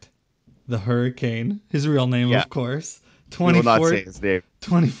Hart, the hurricane. His real name, Yeah. of course. We will not 24 say his name.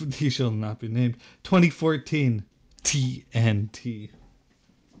 20, he shall not be named. 2014 TNT.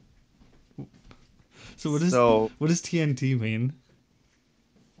 So what does TNT mean?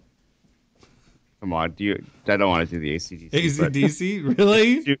 Come on, I don't want to do the ACDC. but- ACDC?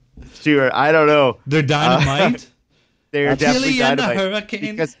 Really? Stuart, I don't know. They're dynamite? They're definitely Tilly and the dynamite.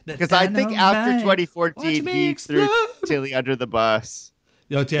 hurricane. Because I think after Dynamite. 2014, Watch me he threw explode. Tilly under the bus.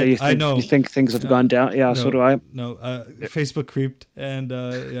 Yo, you Ted, I know. You think things have gone down? Yeah, so do I. No, Facebook creeped, and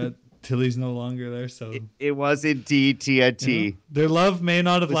yeah, Tilly's no longer there. So It was indeed TNT. you know, their love may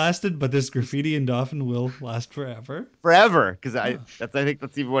not have lasted, but this graffiti in Dauphin will last forever. Forever, because I think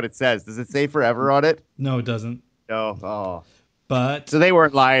that's even what it says. Does it say forever on it? No, it doesn't. No. Oh. But So they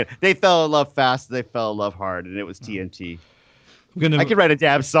weren't lying. They fell in love fast. They fell in love hard, and it was TNT. I'm gonna. I could write a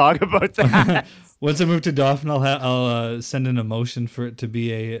damn song about that. Once I move to Dauphin, I'll send in a motion for it to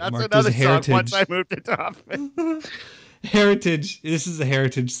be That's marked as another a song. heritage. Once I moved to Dauphin. Heritage. This is a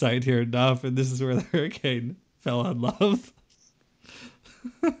heritage site here in Dauphin. This is where the hurricane fell in love.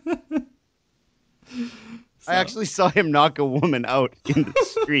 I actually saw him knock a woman out in the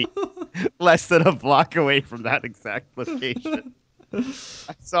street, less than a block away from that exact location.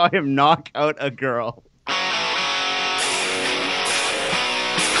 I saw him knock out a girl.